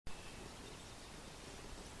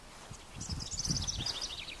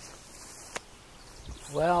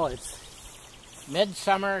Well, it's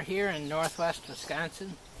midsummer here in northwest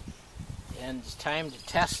Wisconsin, and it's time to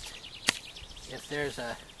test if there's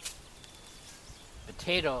a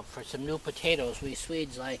potato for some new potatoes. We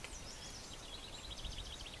Swedes like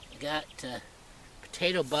got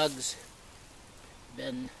potato bugs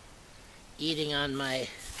been eating on my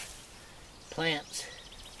plants.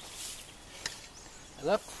 I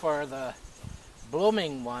look for the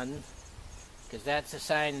blooming one because that's a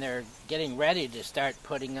sign they're getting ready to start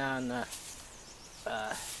putting on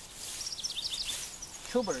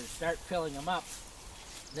tubers, start filling them up.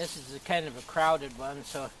 This is a kind of a crowded one,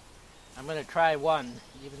 so I'm going to try one,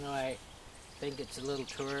 even though I think it's a little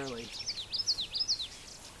too early.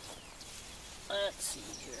 Let's see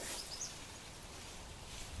here.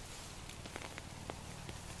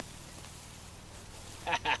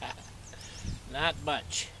 Not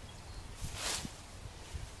much.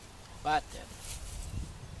 But then.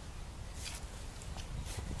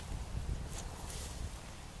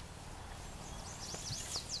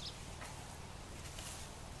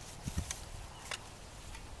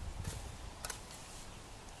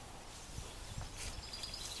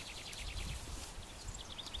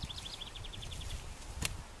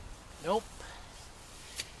 Nope.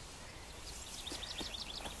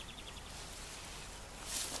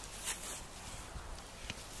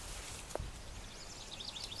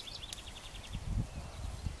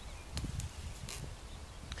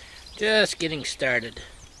 Just getting started.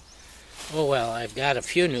 Oh well, I've got a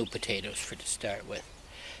few new potatoes to start with.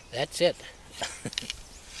 That's it.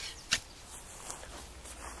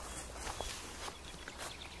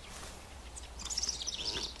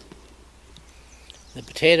 The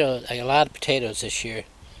potatoes, I got a lot of potatoes this year.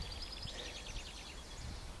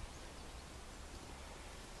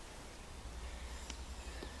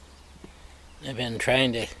 I've been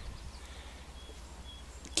trying to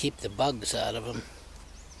keep the bugs out of them.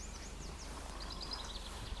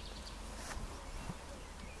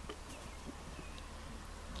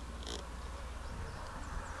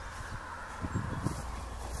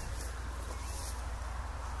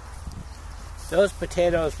 Those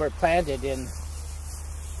potatoes were planted in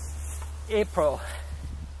April.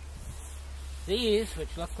 These,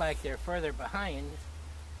 which look like they're further behind,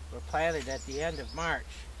 were planted at the end of March.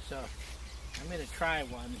 So I'm going to try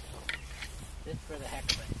one just for the heck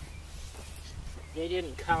of it. They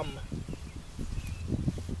didn't come.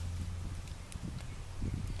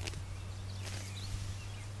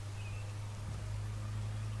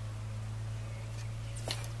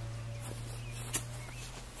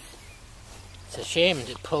 It's a shame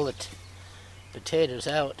to pull the potatoes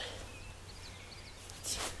out.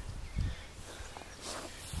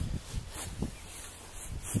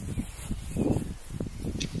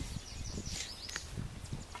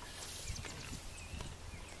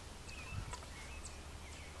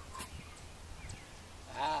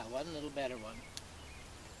 One little better one.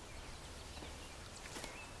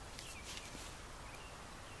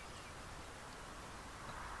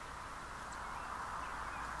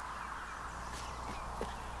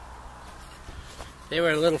 They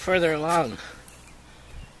were a little further along.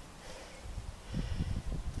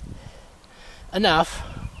 Enough.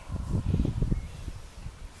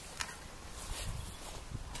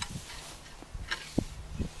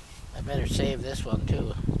 I better save this one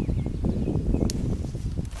too.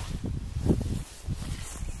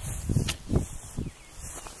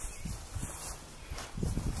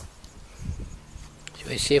 Should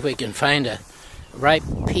we see if we can find a ripe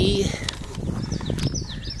pea?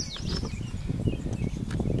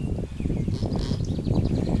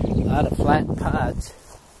 A lot of flat pods.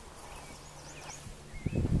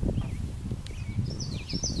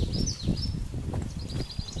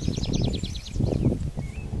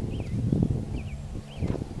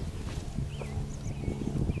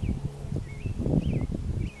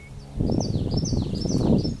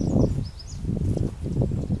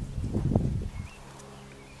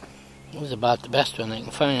 This is about the best one I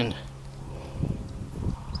can find.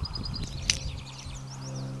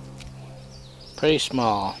 Pretty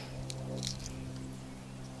small.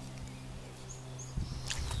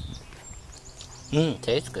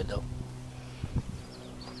 Tastes good though.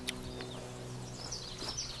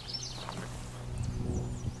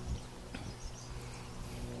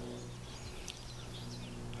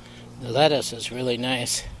 The lettuce is really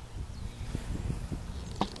nice.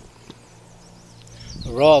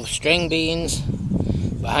 A row of string beans,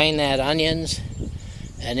 behind that onions,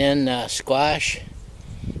 and then squash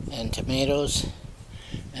and tomatoes,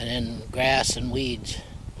 and then grass and weeds.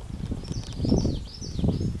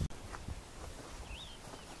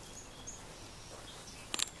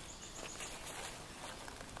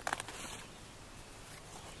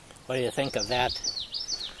 What do you think of that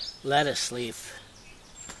lettuce leaf?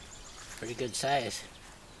 Pretty good size.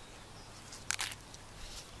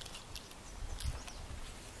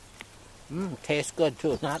 Tastes good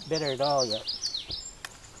too. Not bitter at all yet.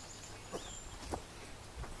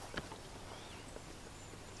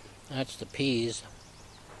 That's the peas.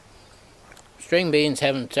 String beans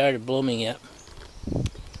haven't started blooming yet,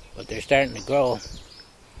 but they're starting to grow.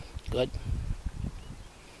 Good.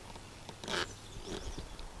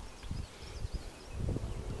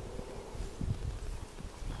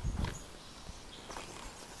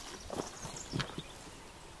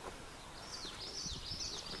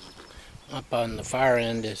 Up on the far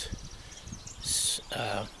end is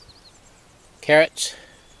carrots.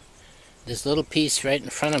 This little piece right in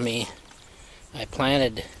front of me I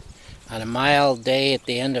planted on a mild day at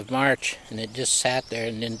the end of March, and it just sat there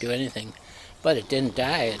and didn't do anything. But it didn't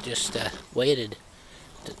die, it just waited.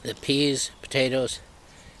 The peas, potatoes,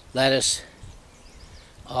 lettuce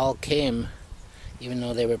all came, even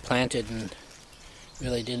though they were planted and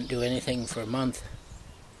really didn't do anything for a month.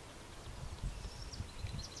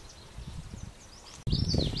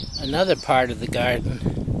 Another part of the garden,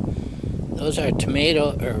 those are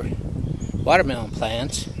tomato or watermelon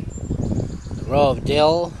plants. A row of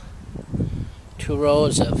dill, 2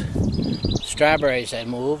 rows of strawberries I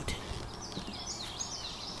moved,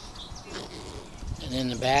 and in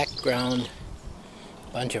the background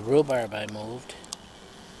a bunch of rhubarb I moved.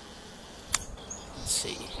 Let's see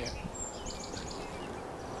here.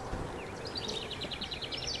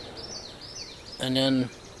 And then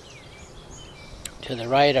to the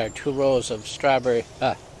right are 2 rows of strawberry.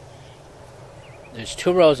 There's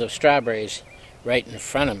 2 rows of strawberries right in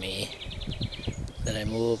front of me that I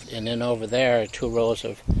moved, and then over there are 2 rows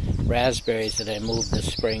of raspberries that I moved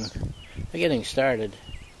this spring. They're getting started,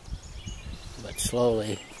 but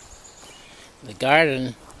slowly. The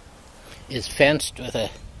garden is fenced with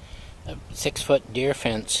a 6-foot deer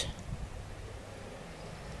fence.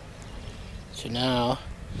 So now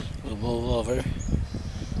we'll move over.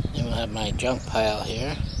 Then we'll have my junk pile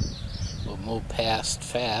here. We'll move past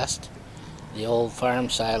fast. The old farm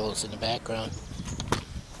silos in the background.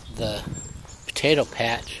 The potato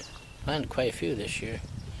patch. Planted quite a few this year.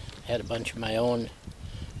 Had a bunch of my own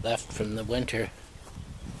left from the winter.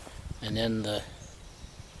 And then the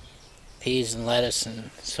peas and lettuce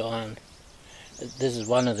and so on. This is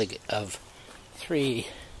one of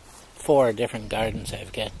 4 different gardens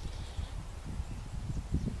I've got.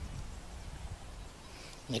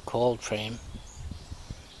 The cold frame.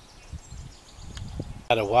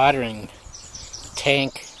 Got a watering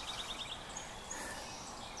tank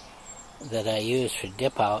that I use for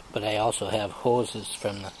dip out, but I also have hoses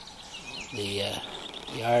from the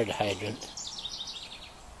yard hydrant.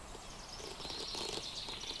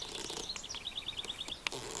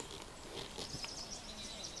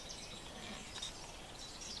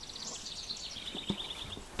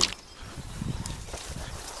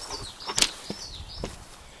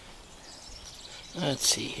 Let's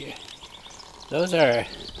see here. Those are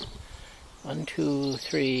 1, 2,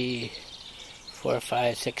 3, 4,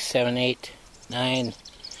 5, 6, 7, 8, 9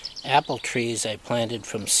 apple trees I planted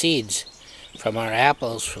from seeds from our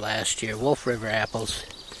apples for last year, Wolf River apples.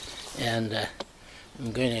 And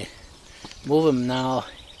I'm going to move them now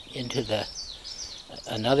into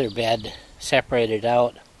another bed, separate it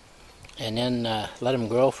out, and then let them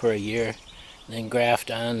grow for a year, then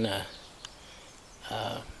graft on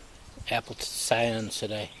apple scions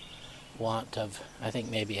that I want of, I think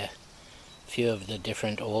maybe a few of the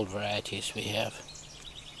different old varieties we have.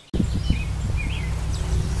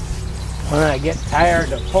 When I get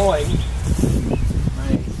tired of pulling,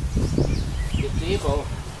 my gazebo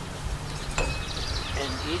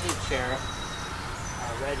and easy chair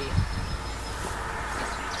are ready.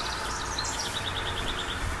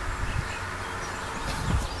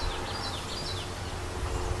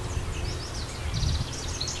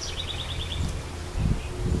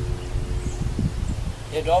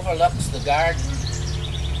 It overlooks the garden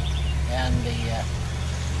and the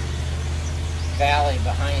valley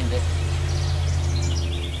behind it.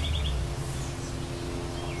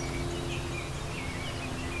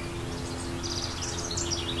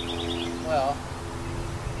 Well,